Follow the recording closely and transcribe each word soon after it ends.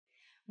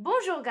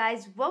Bonjour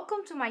guys, welcome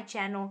to my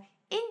channel.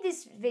 In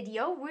this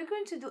video, we're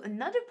going to do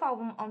another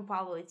problem on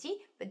probability,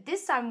 but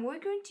this time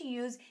we're going to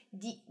use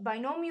the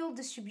binomial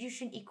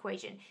distribution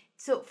equation.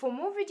 So for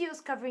more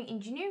videos covering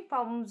engineering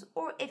problems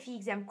or FE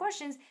exam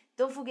questions,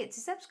 don't forget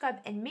to subscribe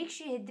and make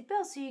sure you hit the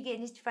bell so you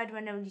get notified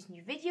when I release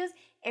new videos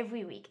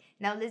every week.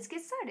 Now let's get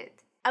started.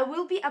 I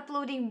will be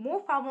uploading more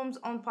problems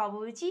on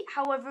probability.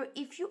 However,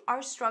 if you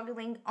are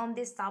struggling on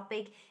this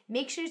topic,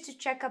 make sure to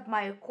check out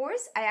my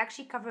course. I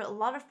actually cover a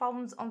lot of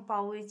problems on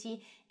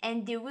probability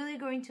and they're really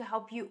going to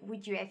help you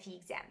with your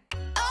FE exam.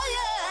 Oh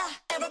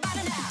yeah,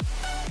 everybody now.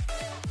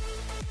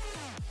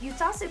 You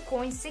toss a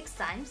coin 6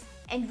 times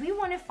and we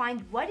want to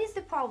find what is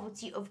the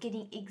probability of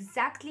getting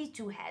exactly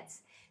 2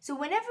 heads. So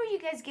whenever you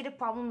guys get a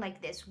problem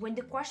like this, when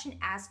the question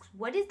asks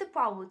what is the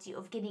probability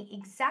of getting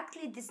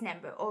exactly this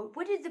number or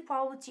what is the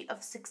probability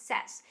of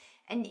success,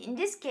 and in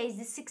this case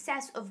the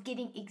success of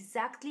getting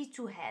exactly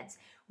 2 heads,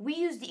 we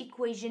use the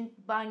equation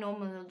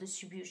binomial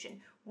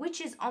distribution,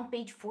 which is on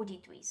page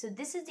 43. So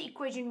this is the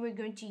equation we're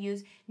going to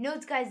use.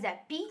 Note guys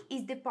that P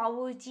is the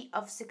probability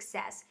of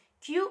success.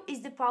 Q is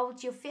the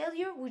probability of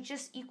failure, which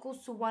just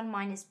equals to 1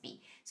 minus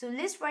B. So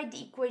let's write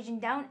the equation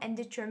down and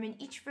determine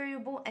each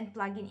variable and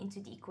plug it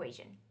into the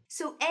equation.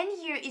 So N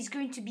here is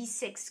going to be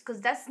 6 because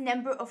that's the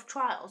number of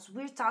trials.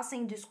 We're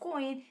tossing this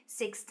coin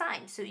 6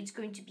 times, so it's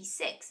going to be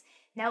 6.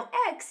 Now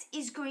X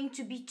is going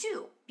to be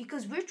 2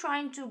 because we're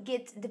trying to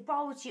get the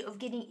probability of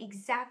getting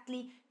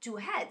exactly 2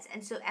 heads,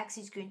 and so X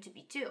is going to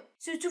be 2.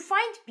 So to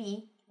find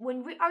P,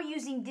 when we are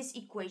using this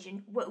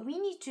equation, what we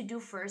need to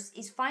do first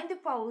is find the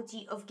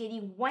probability of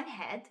getting 1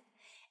 head,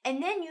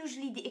 and then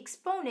usually the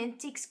exponent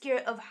takes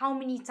care of how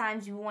many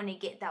times we want to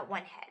get that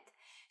 1 head.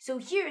 So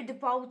here the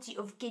probability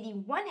of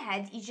getting 1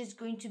 head is just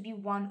going to be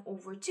 1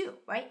 over 2,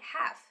 right?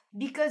 Half.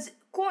 Because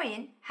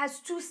coin has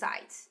 2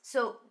 sides.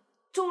 So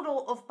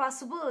total of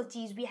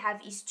possibilities we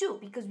have is 2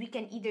 because we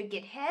can either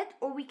get head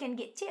or we can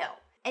get tail.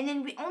 And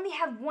then we only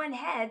have 1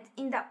 head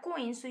in that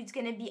coin, so it's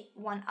going to be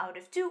 1 out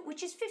of 2,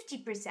 which is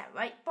 50%,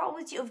 right?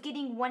 Probability of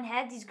getting 1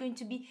 head is going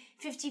to be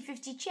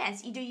 50-50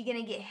 chance. Either you're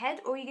going to get head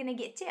or you're going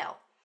to get tail.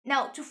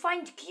 Now, to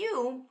find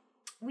Q,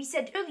 we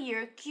said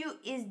earlier, Q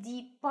is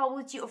the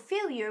probability of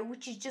failure,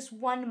 which is just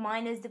 1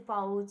 minus the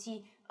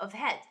probability of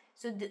head.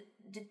 So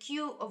the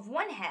Q of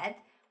 1 head,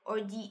 or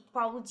the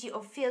probability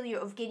of failure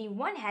of getting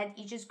 1 head,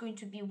 is just going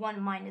to be 1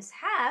 minus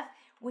half,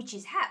 which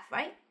is half,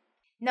 right?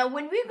 Now,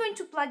 when we're going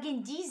to plug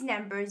in these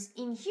numbers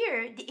in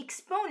here, the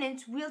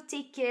exponents will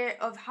take care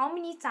of how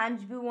many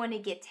times we want to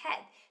get head.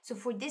 So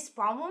for this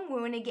problem,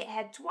 we want to get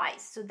head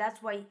twice. So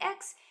that's why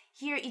X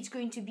here is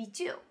going to be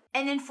 2.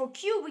 And then for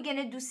Q, we're going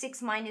to do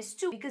 6 minus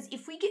 2. Because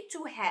if we get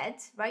 2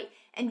 heads, right,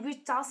 and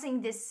we're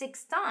tossing this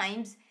 6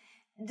 times,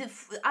 the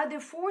other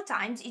 4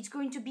 times, it's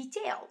going to be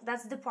tail.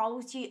 That's the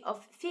probability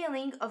of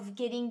failing of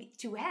getting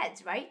 2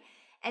 heads, right?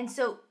 And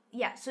so,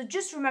 yeah, so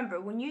just remember,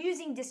 when you're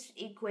using this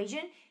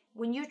equation,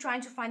 when you're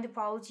trying to find the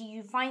probability,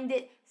 you find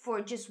it for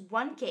just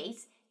one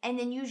case, and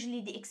then usually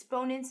the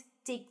exponents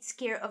takes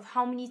care of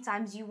how many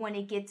times you want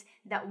to get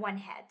that 1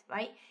 head,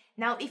 right?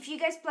 Now, if you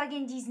guys plug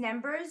in these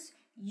numbers,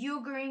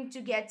 you're going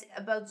to get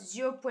about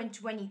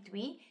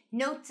 0.23.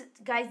 Note,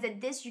 guys, that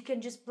this you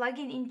can just plug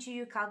it into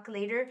your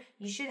calculator.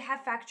 You should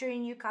have factor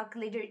in your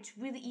calculator. It's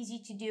really easy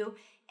to do.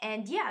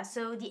 And yeah,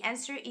 so the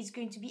answer is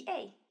going to be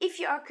A.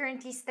 If you are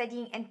currently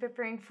studying and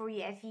preparing for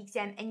your FE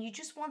exam and you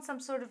just want some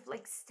sort of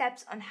like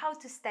steps on how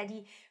to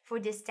study for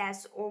this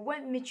test or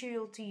what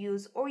material to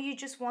use, or you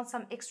just want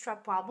some extra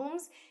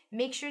problems,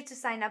 make sure to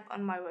sign up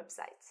on my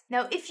website.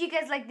 Now, if you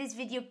guys like this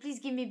video, please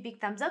give me a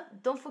big thumbs up.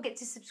 Don't forget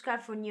to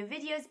subscribe for new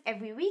videos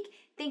every week.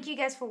 Thank you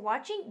guys for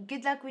watching.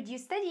 Good luck with your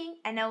studying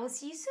and I will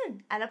see you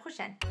soon. À la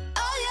prochaine.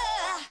 Oh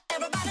yeah,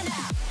 everybody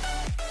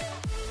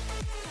now.